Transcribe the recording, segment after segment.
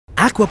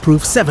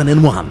Aquaproof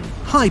 7-in-1.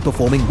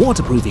 High-performing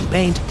waterproofing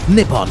paint,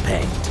 Nippon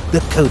Paint, the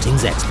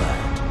coatings expert.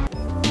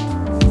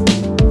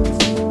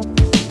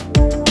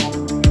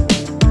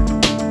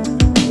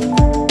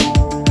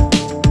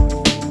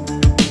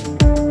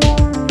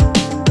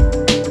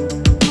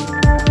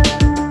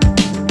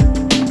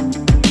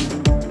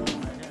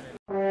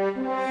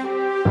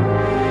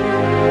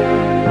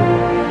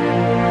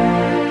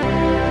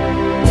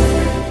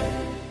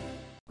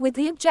 With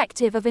the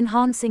objective of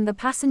enhancing the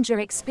passenger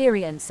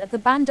experience at the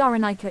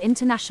Bandaranaike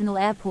International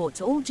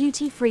Airport, all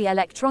duty-free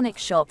electronic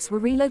shops were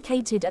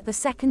relocated at the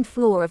second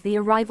floor of the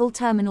arrival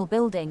terminal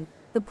building,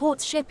 the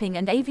Ports Shipping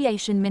and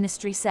Aviation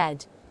Ministry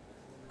said.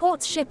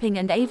 Ports Shipping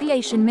and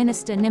Aviation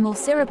Minister Nimal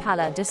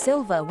Siripala de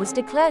Silva was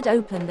declared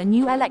open the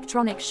new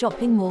electronic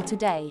shopping mall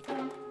today.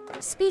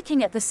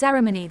 Speaking at the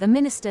ceremony, the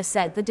minister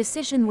said the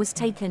decision was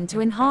taken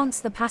to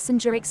enhance the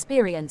passenger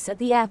experience at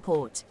the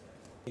airport.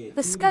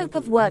 The scope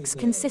of works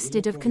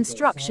consisted of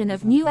construction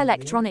of new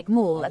electronic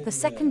mall at the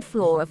second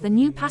floor of the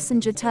new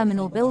passenger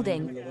terminal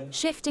building,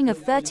 shifting of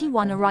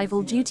 31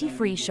 arrival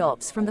duty-free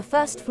shops from the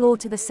first floor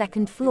to the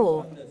second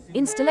floor,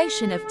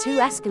 installation of 2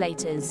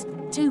 escalators,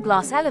 2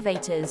 glass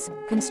elevators,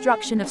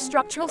 construction of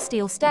structural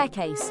steel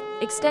staircase,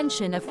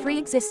 extension of 3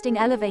 existing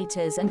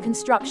elevators and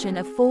construction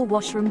of 4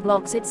 washroom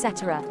blocks,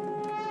 etc.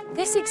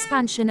 This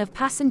expansion of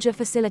passenger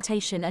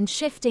facilitation and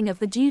shifting of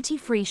the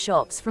duty-free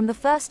shops from the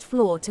first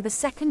floor to the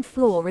second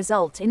floor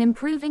result in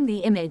improving the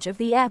image of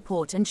the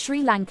airport and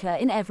Sri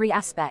Lanka in every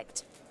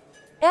aspect.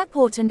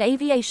 Airport and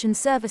Aviation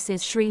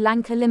Services Sri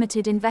Lanka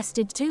Limited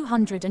invested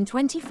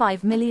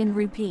 225 million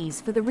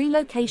rupees for the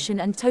relocation,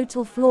 and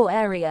total floor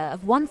area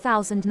of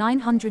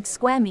 1,900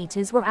 square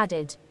meters were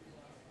added.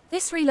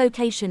 This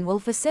relocation will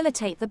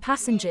facilitate the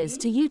passengers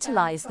to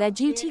utilize their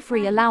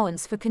duty-free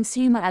allowance for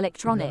consumer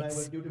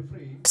electronics.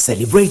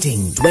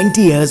 Celebrating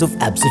 20 years of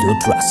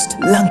absolute trust.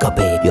 Lanka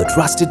Pay, your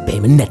trusted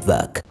payment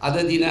network.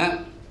 Ada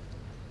dina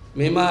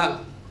mema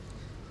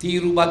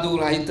tiru badu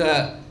rahita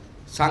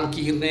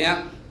sankirnaya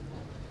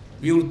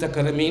විවෘත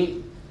කරමින්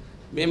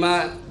මෙම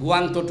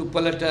ගුවන්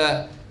තොටුපළට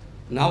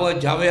නව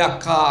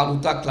ජවයක් හා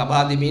අරුතක්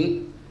ලබා දෙමින්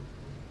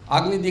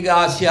අග්නිදිග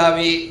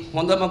ආසියාවේ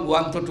හොඳම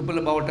ගුවන් තොටුපළ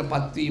බවට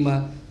පත්වීම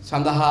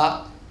සඳහා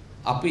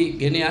අපි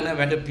ගෙන යන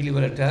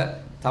වැඩපිළිවෙලට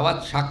තවත්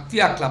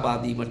ශක්තියක් ලබා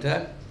දීමට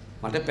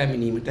මට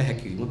පැමිණීමට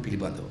හැකියවීම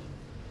පිළිබඳව.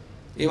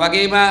 ඒ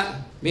වගේම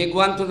මේ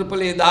ගුවන්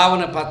තොටුපළේ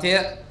ධාවන පතය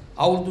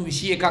අවුරුදු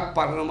 21ක්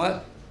පරණම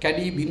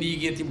කැඩී බිඳී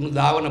ගිය තිබුණු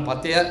ධාවන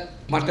පතය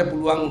මට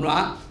පුළුවන්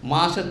වුණා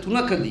මාස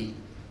 3කදී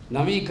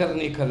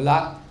නවීකරණය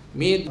කරලා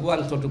මේ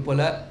ගුවන්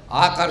තොටුපළ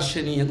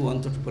ආකර්ශනීය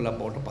ගුවන් තොටුපළ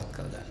බවට පත්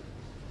කරගන්න.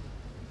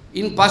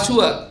 ඉන් පසුව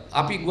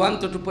අපි ගුවන්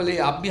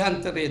තොටුපළේ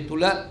අභ්‍යන්තරය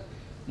තුල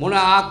මොන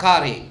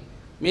ආකාරයේ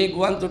මේ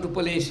ගුවන්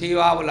තොටුපළේ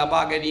සේවාව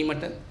ලබා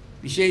ගැනීමට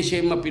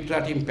විශේෂයෙන්ම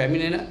පිටරටින්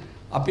පැමිණෙන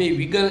අපේ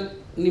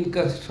විගණනික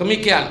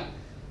ශ්‍රමිකයන්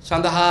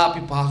සඳහා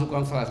අපි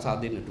පහසුකම් සලසා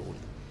දෙන්නට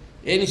ඕනේ.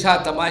 ඒ නිසා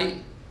තමයි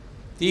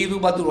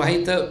තීරුබදු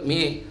රහිත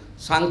මේ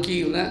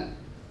සංකීර්ණ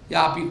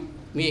අපි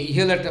මේ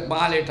ඉහළට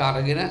මාලයට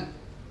අරගෙන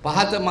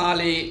පහත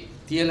මාලේ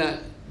තියෙන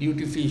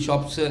ඩියුටි ෆ්‍රී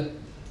shops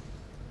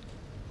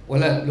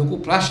වල ලොකු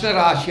ප්‍රශ්න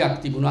රාශියක්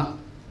තිබුණා.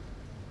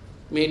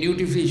 මේ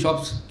ඩියුටි ෆ්‍රී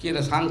shops කියන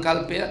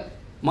සංකල්පය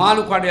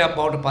මාළු කඩයක්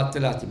බවට පත්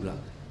වෙලා තිබුණා.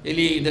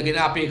 එළියේ ඉඳගෙන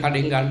අපේ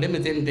කඩෙන් ගන්න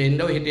මෙතෙන්ට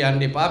එන්න ඔහෙට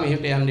යන්න එපා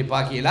මෙහෙට යන්න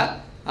එපා කියලා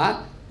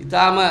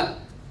ඊටාම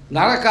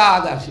නරක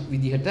ආදර්ශ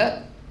විදිහට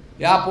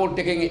එයාපෝට්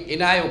එකෙන්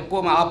එන අය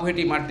ඔක්කොම ආපු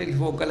හැටි මට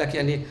ටෙලිෆෝන් කරලා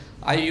කියන්නේ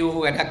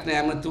අයියෝ වැඩක් නෑ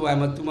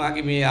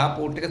ඇමතුමාගේ මේ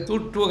එයාපෝට් එක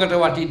තුට්ටුවකට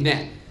වටින්නේ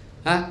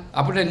නෑ.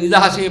 අපිට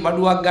නිදහසේ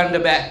බඩුවක්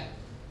ගන්න බෑ.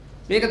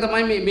 මේක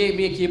තමයි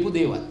මේ කියපු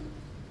දේවල්.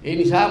 ඒ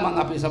නිසා මම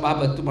අපේ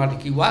සභාපතිතුමාට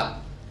කිව්වා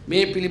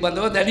මේ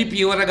පිළිබඳව දැඩි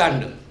පියවර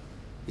ගන්න.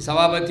 ඒ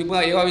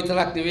සභාපතිතුමා ඒවා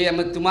විතරක් නෙවෙයි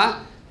ඇමතුමා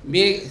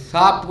මේ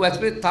සාප්පු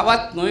ඇතුලේ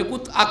තවත්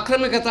නොයෙකුත්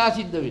අක්‍රමිකතා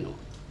සිද්ධ වෙනවා.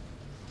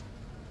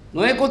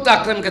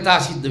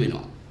 සිද්ධ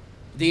වෙනවා.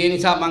 ඒ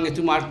නිසා මම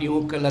එතුමාට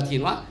නියෝග කරලා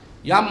තියෙනවා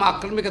යම්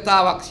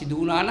අක්‍රමිකතාවක් සිදු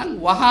වුණා නම්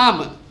වහාම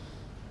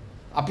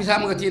අපි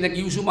සමග තියෙන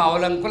කිවිසුම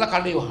අවලංගු කරලා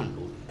කඩේ වහන්න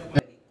ඕනේ.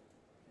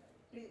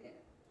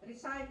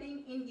 Resulting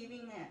in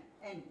giving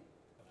an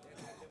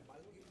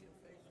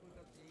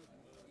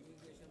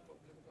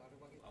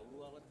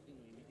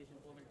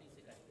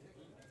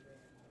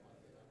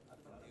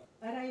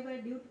arrival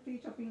duty-free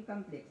shopping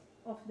complex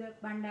of the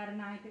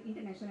Bandaranaike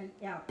International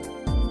Airport.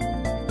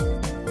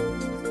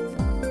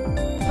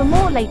 For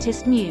more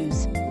latest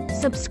news,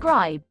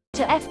 subscribe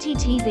to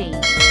FTTV.